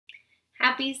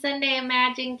Happy Sunday,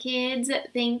 Imagine Kids.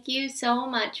 Thank you so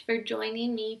much for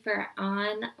joining me for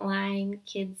online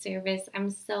kids service.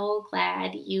 I'm so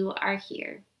glad you are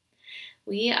here.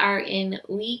 We are in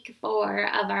week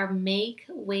 4 of our Make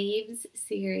Waves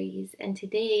series, and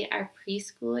today our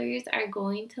preschoolers are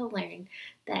going to learn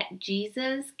that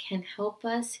Jesus can help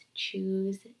us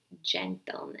choose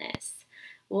gentleness.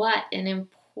 What an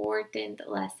important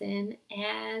lesson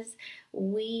as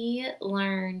we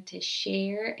learn to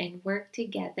share and work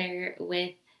together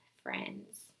with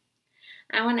friends.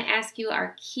 I want to ask you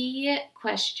our key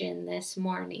question this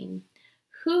morning.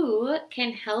 Who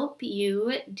can help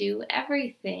you do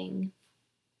everything?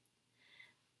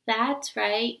 That's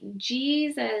right,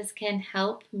 Jesus can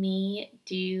help me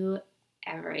do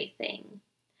everything.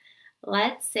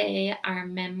 Let's say our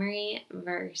memory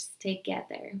verse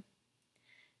together.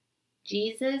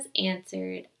 Jesus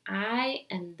answered, I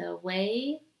am the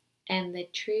way and the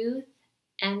truth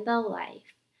and the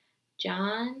life.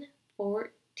 John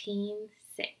 14:6.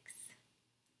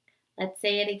 Let's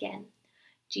say it again.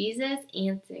 Jesus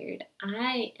answered,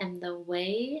 I am the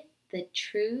way, the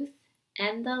truth,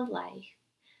 and the life.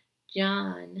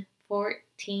 John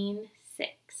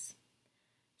 14:6.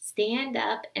 Stand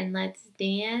up and let's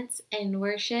dance and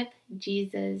worship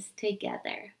Jesus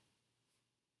together.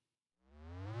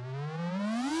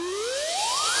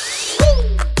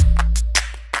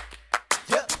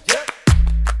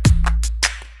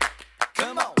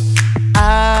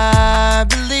 I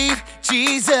believe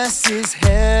Jesus is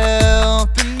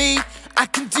helping me. I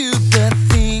can do the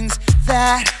things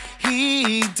that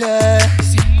He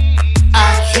does.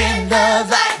 I can love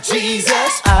like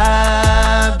Jesus.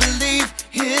 I believe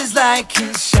His light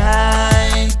can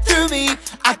shine through me.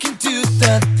 I can do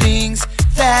the things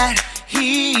that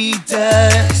He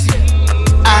does.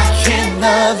 I can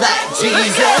love like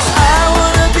Jesus. I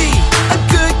wanna be a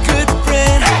good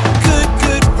friend, good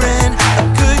friend, a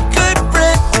good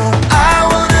friend. Oh, I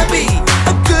wanna be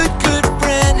a good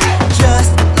friend,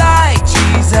 just like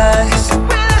Jesus.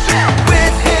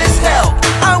 With His help,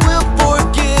 I will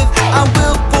forgive, I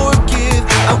will forgive,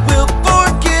 I will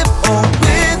forgive. Oh,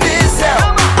 with His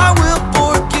help, I will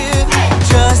forgive,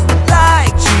 just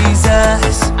like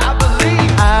Jesus.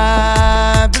 I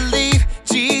believe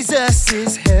Jesus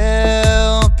is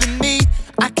helping me.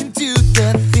 I can do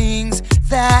the things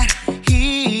that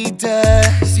He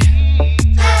does.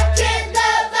 I can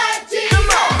love like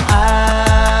Jesus.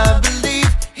 I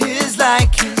believe His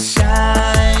light can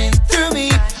shine through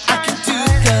me. I can do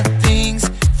the things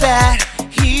that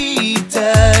He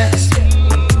does.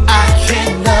 I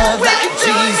can love like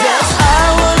Jesus. I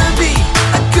wanna be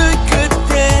a good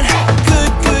friend, a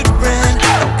good friend,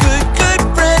 a good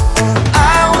friend. Oh,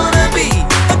 I wanna be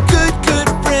a good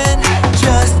friend,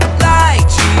 just like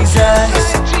Jesus.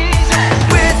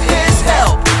 With His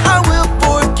help, I will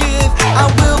forgive, I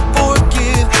will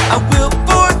forgive, I will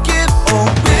forgive. Oh,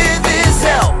 with His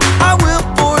help, I will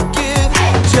forgive,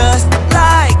 just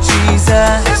like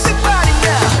Jesus. Everybody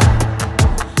now.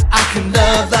 I can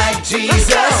love like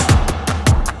Jesus.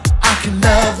 I can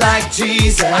love like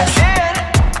Jesus.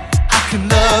 I can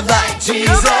love like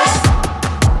Jesus.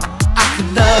 I can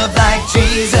love like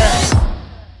Jesus.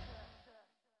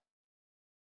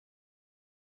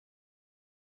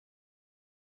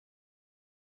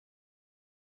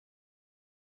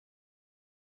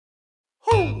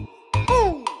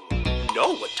 You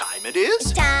know what time it is?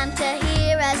 It's time to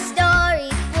hear a story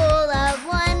full of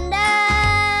wonder.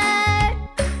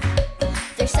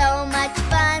 There's so much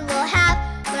fun we'll have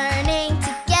learning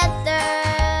together.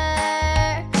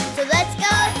 So let's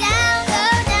go down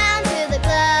to the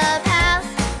clubhouse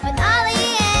with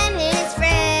Ollie and his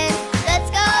friends. Let's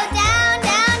go down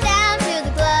to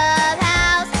the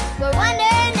clubhouse where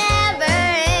wonder never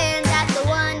ends at the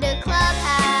Wonder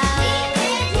Clubhouse.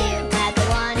 At the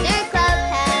Wonder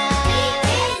Clubhouse.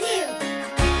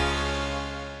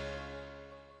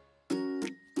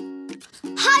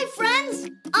 Hi friends,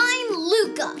 I'm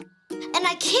Luca, and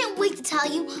I can't wait to tell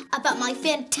you about my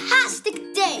fantastic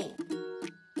day.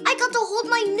 I got to hold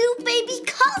my new baby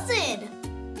cousin.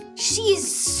 She is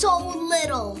so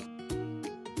little.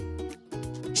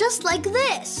 Just like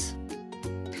this.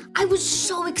 I was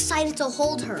so excited to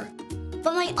hold her,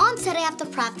 but my aunt said I have to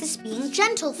practice being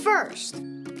gentle first.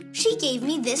 She gave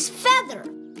me this feather,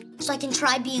 so I can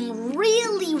try being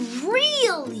really,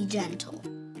 really gentle.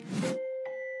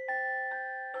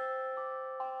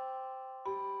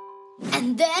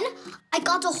 And then I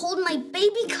got to hold my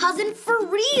baby cousin for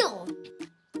real.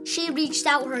 She reached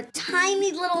out her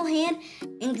tiny little hand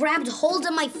and grabbed hold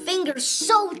of my fingers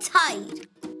so tight.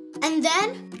 And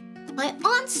then my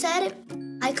aunt said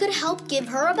I could help give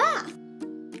her a bath.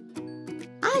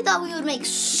 I thought we would make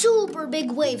super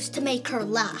big waves to make her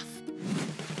laugh.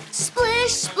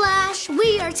 Splish, splash,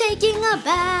 we are taking a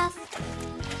bath.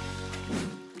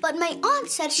 But my aunt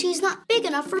said she's not big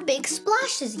enough for big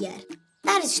splashes yet.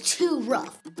 That is too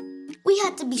rough. We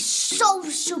had to be so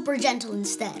super gentle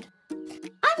instead.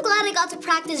 I'm glad I got to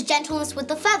practice gentleness with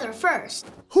the feather first.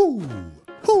 Hoo!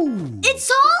 Hoo!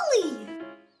 It's Ollie!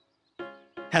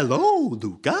 Hello,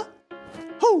 Luca.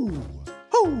 Hoo!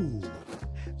 Hoo!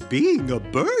 Being a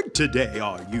bird today,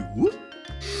 are you?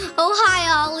 Oh,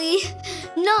 hi, Ollie.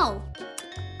 No,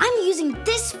 I'm using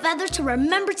this feather to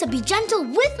remember to be gentle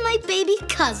with my baby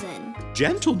cousin.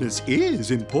 Gentleness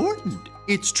is important.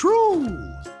 It's true.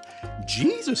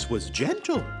 Jesus was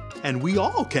gentle, and we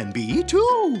all can be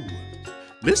too.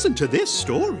 Listen to this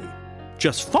story.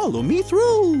 Just follow me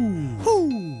through. Hoo!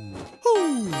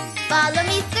 Hoo! Follow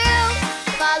me through,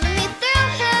 follow me through,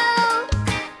 who?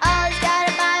 Ollie's got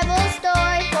a Bible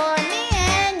story for me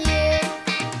and you.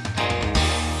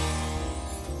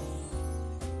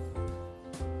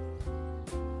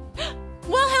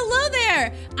 Well, hello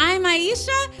there. I'm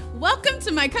Aisha. Welcome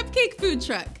to my cupcake food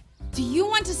truck. Do you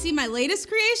want to see my latest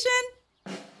creation?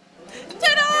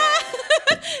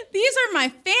 Ta-da! These are my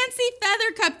fancy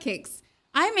feather cupcakes.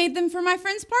 I made them for my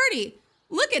friend's party.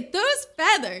 Look at those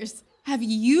feathers. Have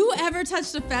you ever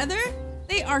touched a feather?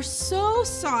 They are so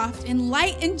soft and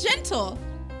light and gentle,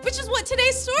 which is what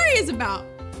today's story is about.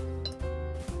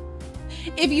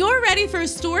 If you're ready for a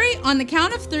story, on the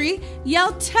count of 3,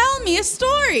 yell, "Tell me a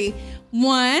story."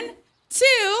 1,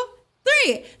 2,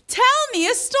 3. Tell me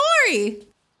a story.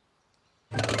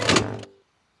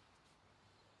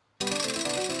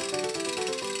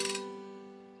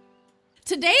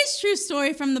 Today's true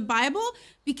story from the Bible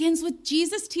begins with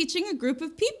Jesus teaching a group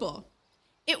of people.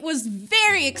 It was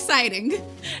very exciting.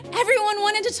 Everyone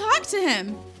wanted to talk to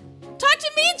him. "Talk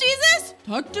to me, Jesus!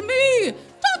 Talk to me!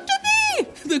 Talk to me!"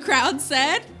 the crowd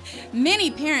said. Many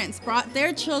parents brought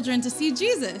their children to see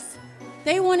Jesus.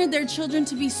 They wanted their children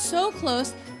to be so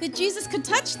close that Jesus could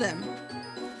touch them.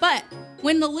 But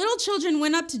when the little children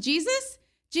went up to Jesus,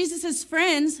 Jesus'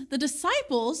 friends, the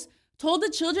disciples, told the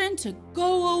children to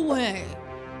go away.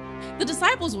 The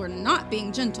disciples were not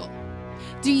being gentle.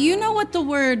 Do you know what the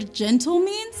word gentle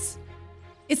means?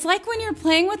 It's like when you're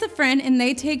playing with a friend and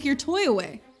they take your toy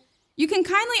away. You can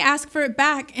kindly ask for it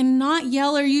back and not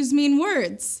yell or use mean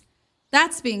words.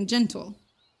 That's being gentle.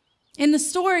 In the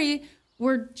story,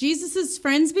 were Jesus'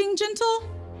 friends being gentle?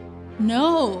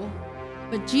 No,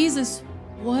 but Jesus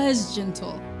was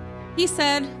gentle. He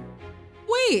said,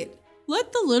 "Wait,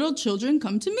 let the little children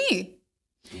come to me."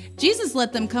 Jesus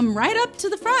let them come right up to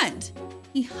the front.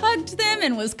 He hugged them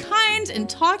and was kind and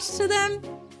talked to them.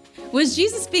 Was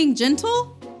Jesus being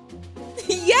gentle?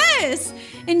 Yes!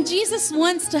 And Jesus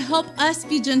wants to help us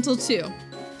be gentle too.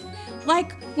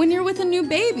 Like when you're with a new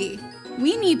baby,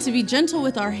 we need to be gentle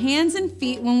with our hands and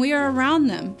feet when we are around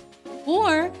them.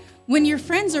 Or when your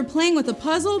friends are playing with a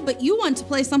puzzle but you want to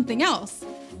play something else.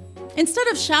 Instead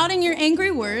of shouting your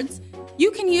angry words,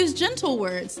 you can use gentle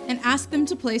words and ask them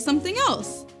to play something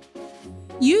else.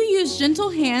 You use gentle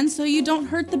hands so you don't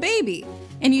hurt the baby,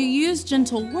 and you use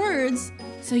gentle words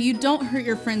so you don't hurt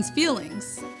your friend's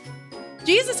feelings.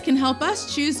 Jesus can help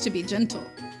us choose to be gentle.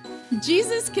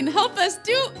 Jesus can help us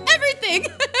do everything.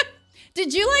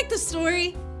 Did you like the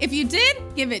story? If you did,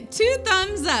 give it 2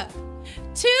 thumbs up.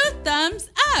 2 thumbs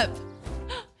up.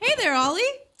 Hey there, Ollie.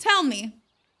 Tell me,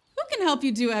 who can help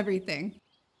you do everything?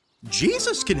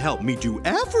 Jesus can help me do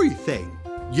everything.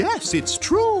 Yes, it's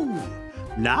true.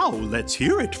 Now let's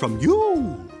hear it from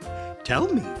you. Tell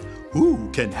me,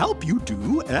 who can help you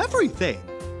do everything?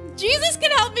 Jesus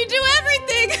can help me do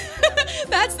everything.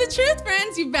 That's the truth,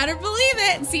 friends. You better believe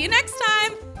it. See you next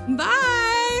time.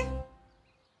 Bye.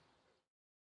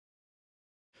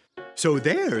 So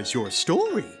there's your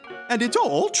story, and it's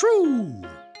all true.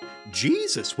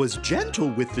 Jesus was gentle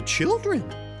with the children,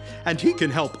 and he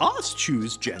can help us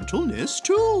choose gentleness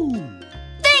too.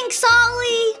 Thanks,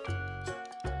 Ollie!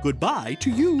 Goodbye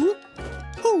to you.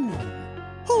 Hoo,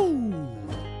 hoo.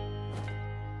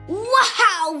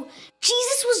 Wow!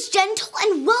 Jesus was gentle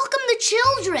and welcomed the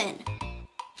children.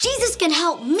 Jesus can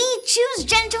help me choose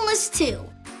gentleness too.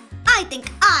 I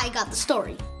think I got the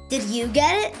story. Did you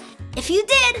get it? If you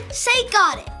did, say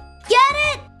got it. Get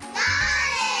it?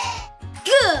 Got it!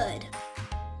 Good.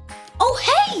 Oh,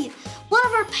 hey! One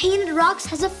of our painted rocks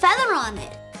has a feather on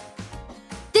it.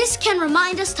 This can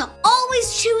remind us to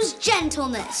always choose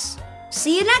gentleness.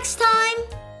 See you next time.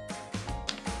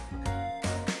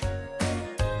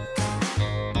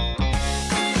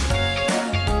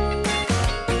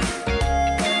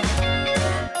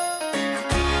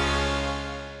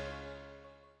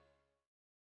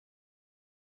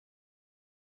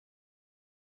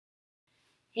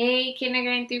 Hey,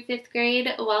 kindergarten through 5th grade,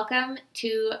 welcome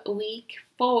to week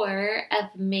 4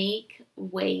 of Make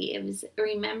Waves.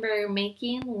 Remember,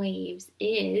 making waves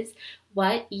is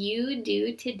what you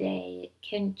do today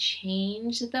can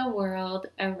change the world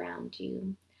around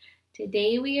you.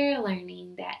 Today we are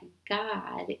learning that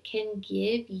God can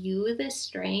give you the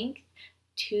strength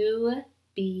to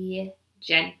be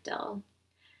gentle.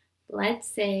 Let's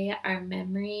say our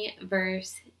memory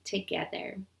verse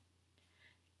together.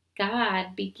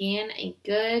 God began a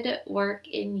good work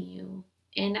in you,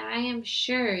 and I am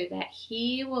sure that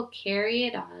He will carry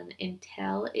it on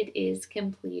until it is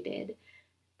completed.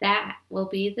 That will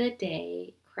be the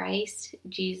day Christ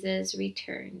Jesus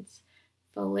returns.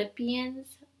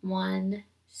 Philippians 1:6.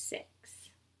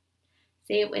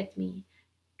 Say it with me.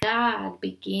 God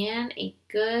began a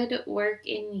good work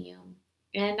in you,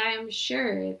 and I am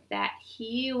sure that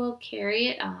He will carry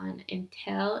it on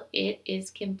until it is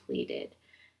completed.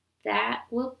 That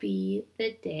will be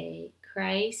the day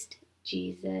Christ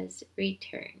Jesus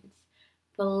returns.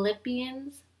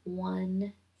 Philippians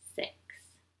 1:6.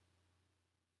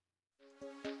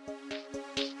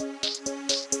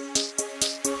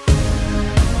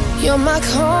 You're my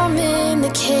calm in the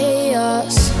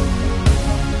chaos,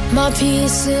 my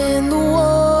peace in the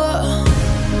war.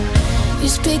 You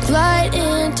speak light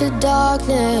into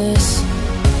darkness,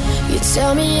 you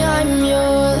tell me I'm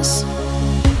yours.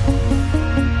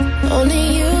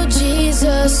 Only you,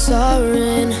 Jesus, are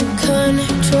in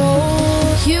control.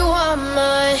 You are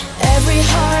my every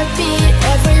heartbeat,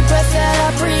 every breath that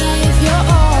I breathe. You're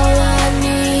all I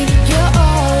need, you're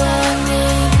all I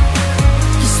need.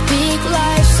 You speak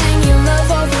life, sing your love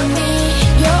over me.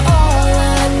 You're all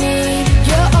I need,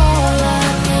 you're all I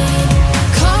need.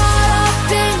 Caught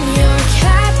up in your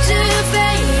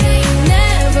captivating,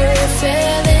 never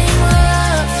failing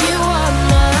love. You are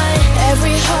my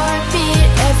every heartbeat,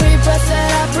 every breath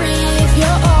that I breathe. You're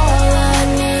all I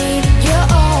need, you're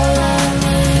all I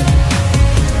need.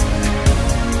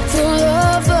 The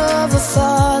love of a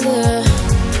father,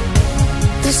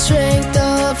 the strength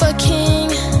of a king,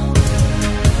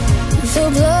 the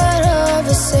blood of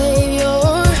a savior.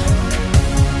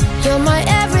 You're my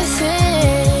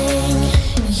everything.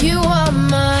 You are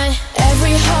my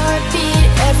every heartbeat,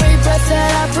 every breath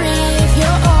that I breathe.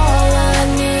 You're all I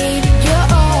need, you're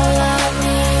all I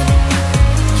need.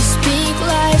 You speak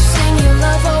life, sing your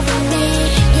love over me.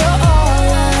 You're all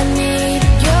I need,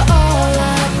 you're all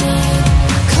I need.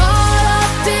 Caught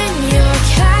up in your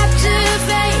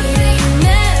captivating,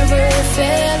 never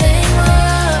failing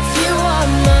love. You are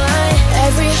my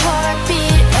every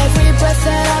heartbeat, every breath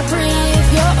that I breathe.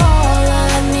 You're all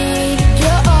I need,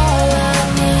 you're all I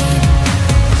need.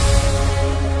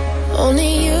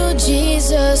 Only you,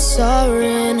 Jesus, are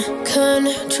in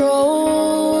control.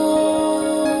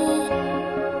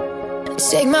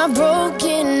 Take my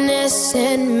brokenness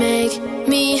and make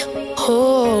me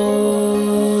whole.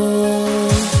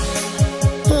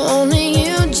 Only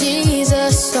you,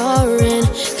 Jesus, are in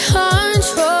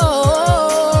control.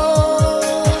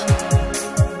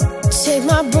 Take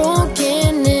my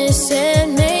brokenness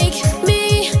and make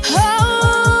me whole.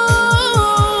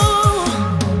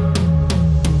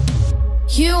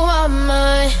 You are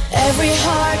my every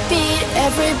heartbeat,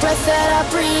 every breath that I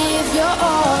breathe. You're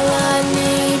all I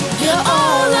need, you're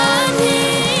all I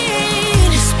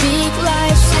need. You speak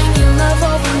life, sing your love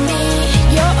over me.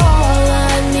 You're all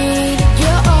I need,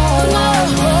 you're all I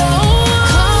need.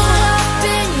 Caught up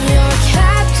in your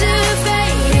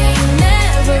captivating,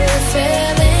 never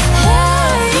failing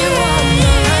love. You are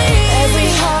my every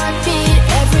heartbeat,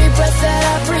 every breath that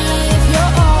I breathe.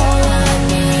 You're all I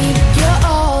need, you're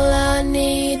all I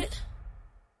need.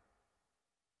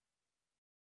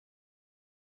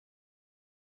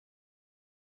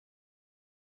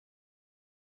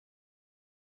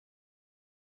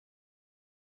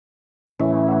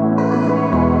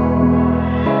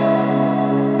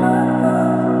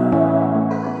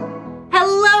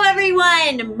 Hello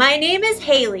everyone, my name is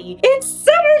Haley. It's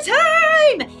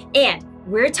summertime! And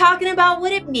we're talking about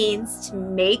what it means to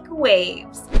make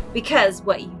waves. Because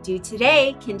what you do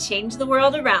today can change the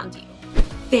world around you.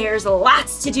 There's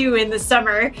lots to do in the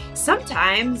summer.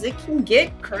 Sometimes it can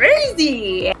get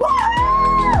crazy. Woo!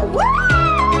 Woo!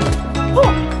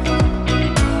 Oh.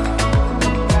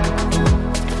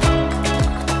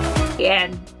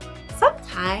 And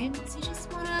sometimes you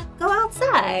just want to go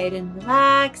outside and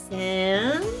relax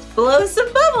and blow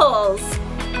some bubbles.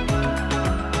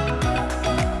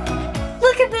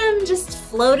 Look at them just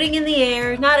floating in the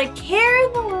air, not a care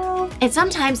in the world. And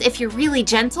sometimes if you're really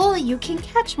gentle, you can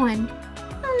catch one.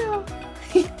 Oh.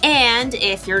 And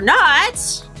if you're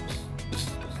not,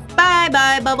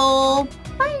 bye-bye bubble.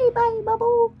 Bye. bye,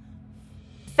 bubble.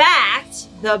 Fact,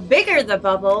 the bigger the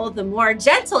bubble, the more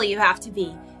gentle you have to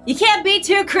be. You can't be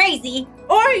too crazy,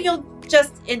 or you'll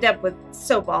just end up with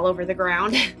soap all over the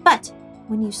ground. But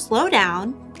when you slow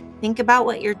down, think about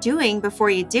what you're doing before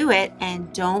you do it,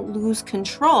 and don't lose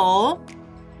control,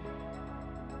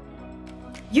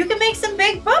 you can make some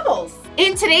big bubbles.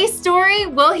 In today's story,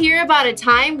 we'll hear about a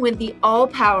time when the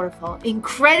all-powerful,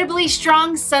 incredibly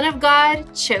strong Son of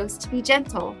God chose to be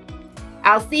gentle.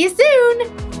 I'll see you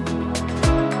soon!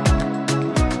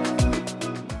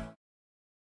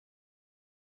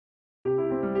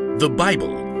 The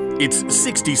Bible. It's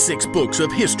 66 books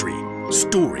of history,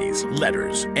 stories,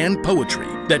 letters, and poetry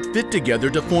that fit together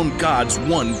to form God's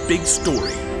one big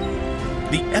story.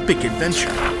 The epic adventure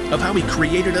of how He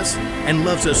created us and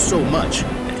loves us so much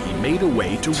that He made a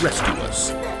way to rescue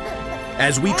us.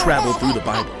 As we travel through the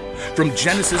Bible, from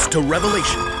Genesis to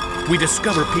Revelation, we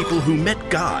discover people who met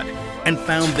God and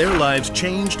found their lives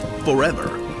changed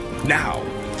forever. Now,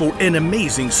 for an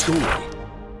amazing story.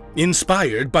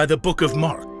 Inspired by the book of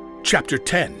Mark, chapter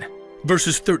 10,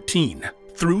 verses 13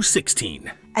 through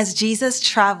 16. As Jesus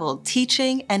traveled,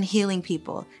 teaching and healing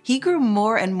people, He grew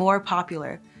more and more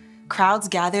popular. Crowds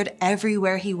gathered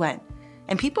everywhere He went,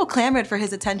 and people clamored for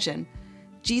His attention.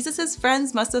 Jesus'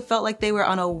 friends must have felt like they were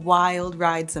on a wild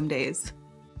ride some days.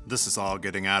 This is all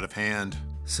getting out of hand.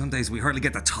 Some days we hardly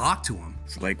get to talk to Him.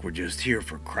 It's like we're just here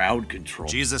for crowd control.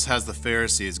 Jesus has the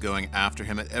Pharisees going after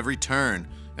Him at every turn,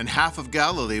 and half of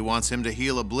Galilee wants Him to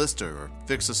heal a blister or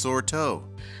fix a sore toe.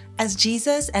 As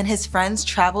Jesus and His friends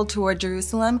traveled toward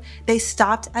Jerusalem, they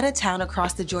stopped at a town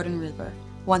across the Jordan River.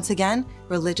 Once again,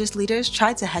 religious leaders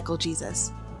tried to heckle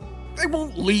Jesus. They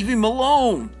won't leave Him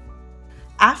alone.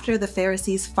 After the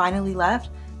Pharisees finally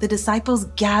left, the disciples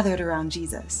gathered around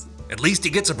Jesus. At least He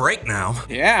gets a break now.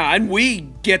 Yeah, and we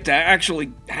get to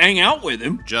actually hang out with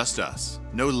Him. Just us.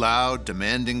 No loud,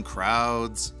 demanding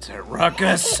crowds. It's a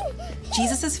ruckus.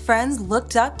 Jesus' friends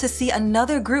looked up to see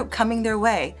another group coming their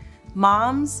way.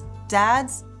 Moms,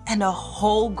 dads, and a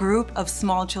whole group of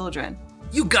small children.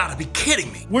 You gotta be kidding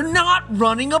me. We're not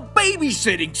running a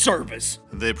babysitting service.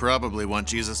 They probably want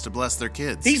Jesus to bless their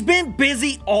kids. He's been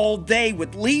busy all day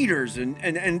with leaders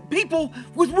and people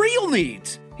with real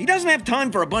needs. He doesn't have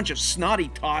time for a bunch of snotty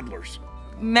toddlers.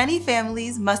 Many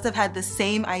families must have had the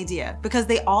same idea because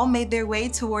they all made their way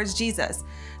towards Jesus.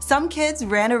 Some kids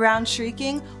ran around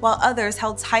shrieking while others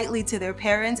held tightly to their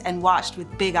parents and watched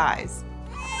with big eyes.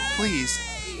 Please,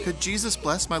 could Jesus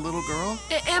bless my little girl?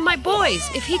 And my boys,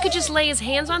 if He could just lay His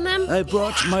hands on them. I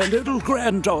brought my little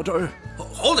granddaughter.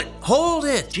 Hold it, hold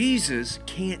it. Jesus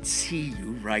can't see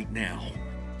you right now.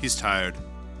 He's tired.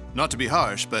 Not to be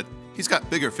harsh, but he's got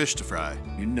bigger fish to fry.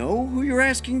 You know who you're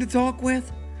asking to talk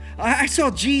with? I saw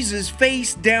Jesus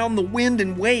face down the wind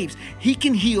and waves. He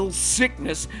can heal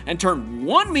sickness and turn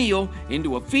one meal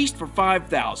into a feast for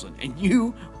 5,000. And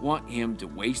you want Him to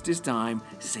waste His time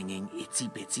singing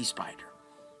Itsy Bitsy Spider.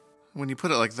 When you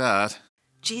put it like that.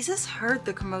 Jesus heard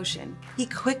the commotion. He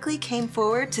quickly came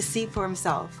forward to see for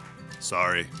himself.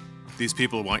 Sorry. These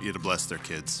people want you to bless their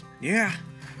kids. Yeah,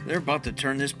 they're about to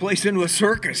turn this place into a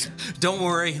circus. Don't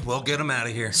worry, we'll get them out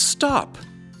of here. Stop.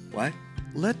 What?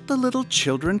 Let the little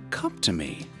children come to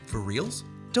me. For reals?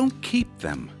 Don't keep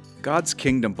them. God's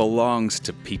kingdom belongs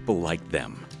to people like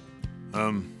them.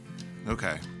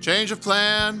 Okay. Change of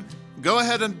plan. Go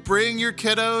ahead and bring your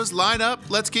kiddos. Line up.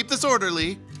 Let's keep this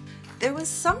orderly. There was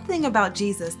something about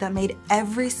Jesus that made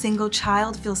every single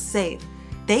child feel safe.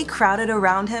 They crowded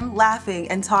around Him, laughing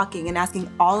and talking and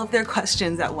asking all of their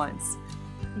questions at once.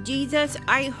 Jesus,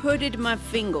 I hurted my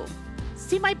finger.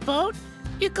 See my boat?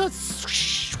 It goes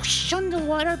swoosh, swoosh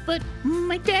underwater, but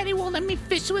my daddy won't let me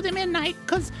fish with him at night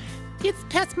because it's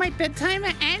past my bedtime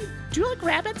and do you like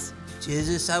rabbits?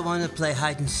 Jesus, I want to play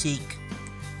hide and seek.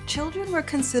 Children were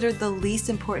considered the least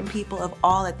important people of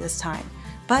all at this time,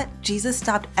 but Jesus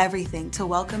stopped everything to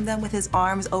welcome them with His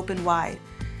arms open wide.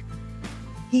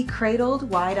 He cradled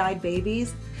wide-eyed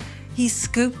babies. He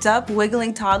scooped up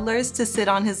wiggling toddlers to sit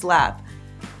on His lap.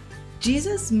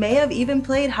 Jesus may have even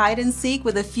played hide and seek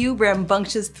with a few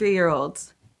rambunctious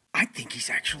 3-year-olds. I think he's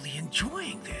actually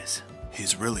enjoying this.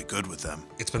 He's really good with them.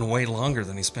 It's been way longer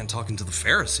than he spent talking to the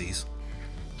Pharisees.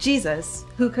 Jesus,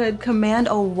 who could command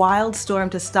a wild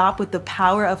storm to stop with the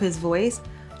power of His voice,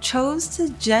 chose to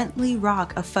gently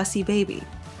rock a fussy baby.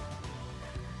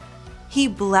 He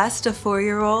blessed a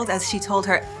 4-year-old as she told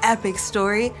her epic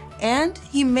story, and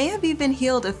He may have even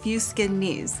healed a few skinned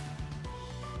knees.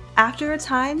 After a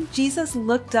time, Jesus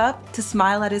looked up to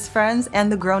smile at His friends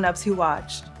and the grown-ups who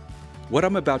watched. What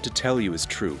I'm about to tell you is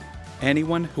true.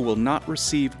 Anyone who will not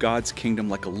receive God's kingdom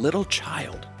like a little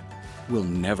child will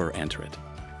never enter it.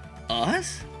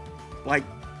 Us? Like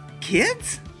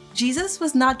kids? Jesus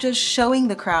was not just showing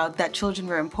the crowd that children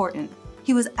were important.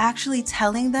 He was actually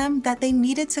telling them that they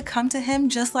needed to come to him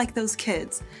just like those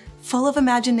kids, full of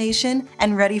imagination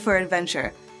and ready for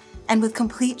adventure, and with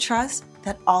complete trust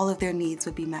that all of their needs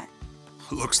would be met.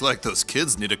 Looks like those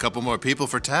kids need a couple more people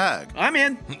for tag. I'm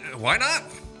in. Why not?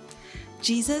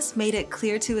 Jesus made it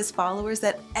clear to his followers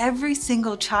that every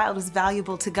single child was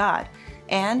valuable to God,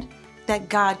 and that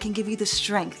God can give you the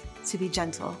strength to be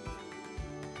gentle.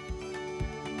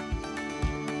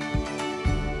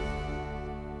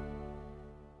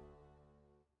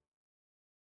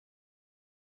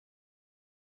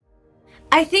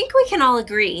 I think we can all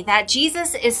agree that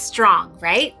Jesus is strong,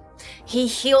 right? He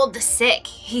healed the sick.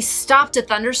 He stopped a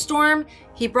thunderstorm.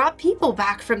 He brought people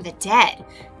back from the dead.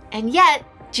 And yet,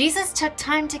 Jesus took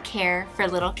time to care for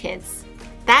little kids.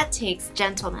 That takes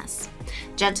gentleness.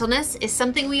 Gentleness is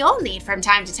something we all need from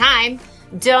time to time.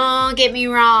 Don't get me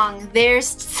wrong,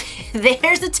 there's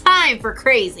a time for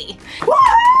crazy.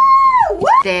 Woo!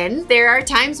 Then there are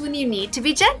times when you need to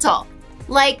be gentle,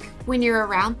 like when you're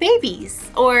around babies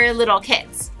or little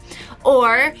kids,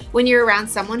 or when you're around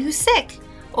someone who's sick,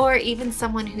 or even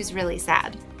someone who's really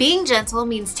sad. Being gentle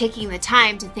means taking the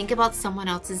time to think about someone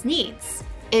else's needs.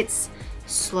 It's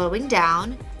slowing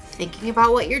down, thinking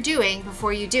about what you're doing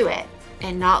before you do it,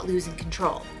 and not losing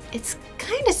control. It's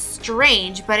kind of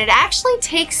strange, but it actually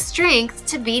takes strength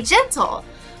to be gentle.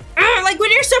 Like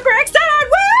when you're super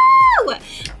excited, woo!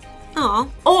 Aw.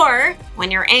 Or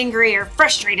when you're angry or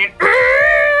frustrated.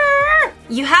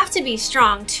 You have to be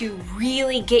strong to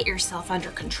really get yourself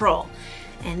under control.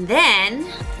 And then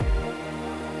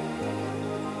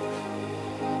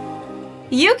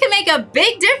you can make a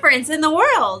big difference in the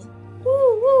world.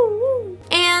 Woo, woo, woo.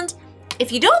 And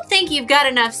if you don't think you've got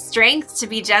enough strength to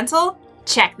be gentle,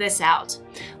 check this out.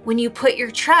 When you put your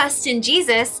trust in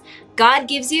Jesus, God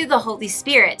gives you the Holy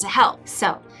Spirit to help.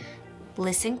 So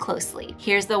listen closely.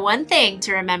 Here's the one thing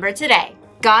to remember today.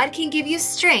 God can give you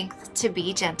strength to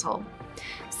be gentle.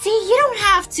 See, you don't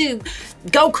have to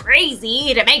go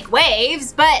crazy to make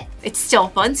waves, but it's still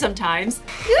fun sometimes.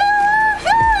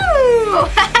 Yoo-hoo!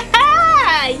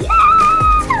 Yeah!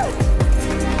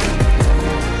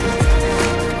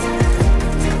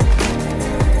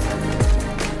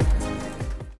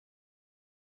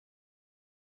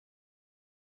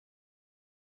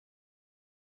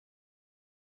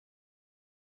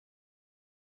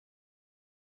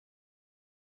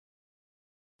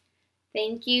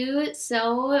 Thank you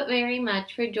so very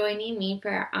much for joining me for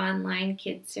our online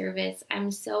kids service.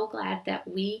 I'm so glad that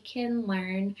we can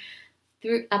learn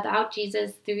about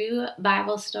Jesus through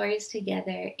Bible stories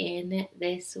together in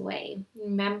this way.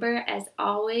 Remember, as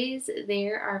always,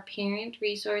 there are parent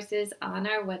resources on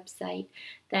our website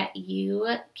that you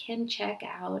can check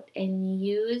out and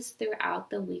use throughout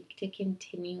the week to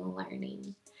continue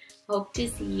learning. Hope to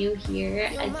see you here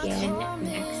again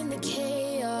next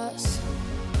week.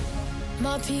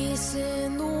 My peace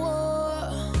in the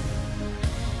war.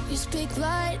 You speak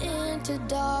light into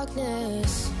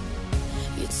darkness.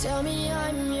 You tell me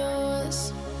I'm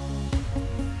yours.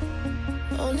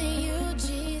 Only you,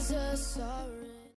 Jesus, are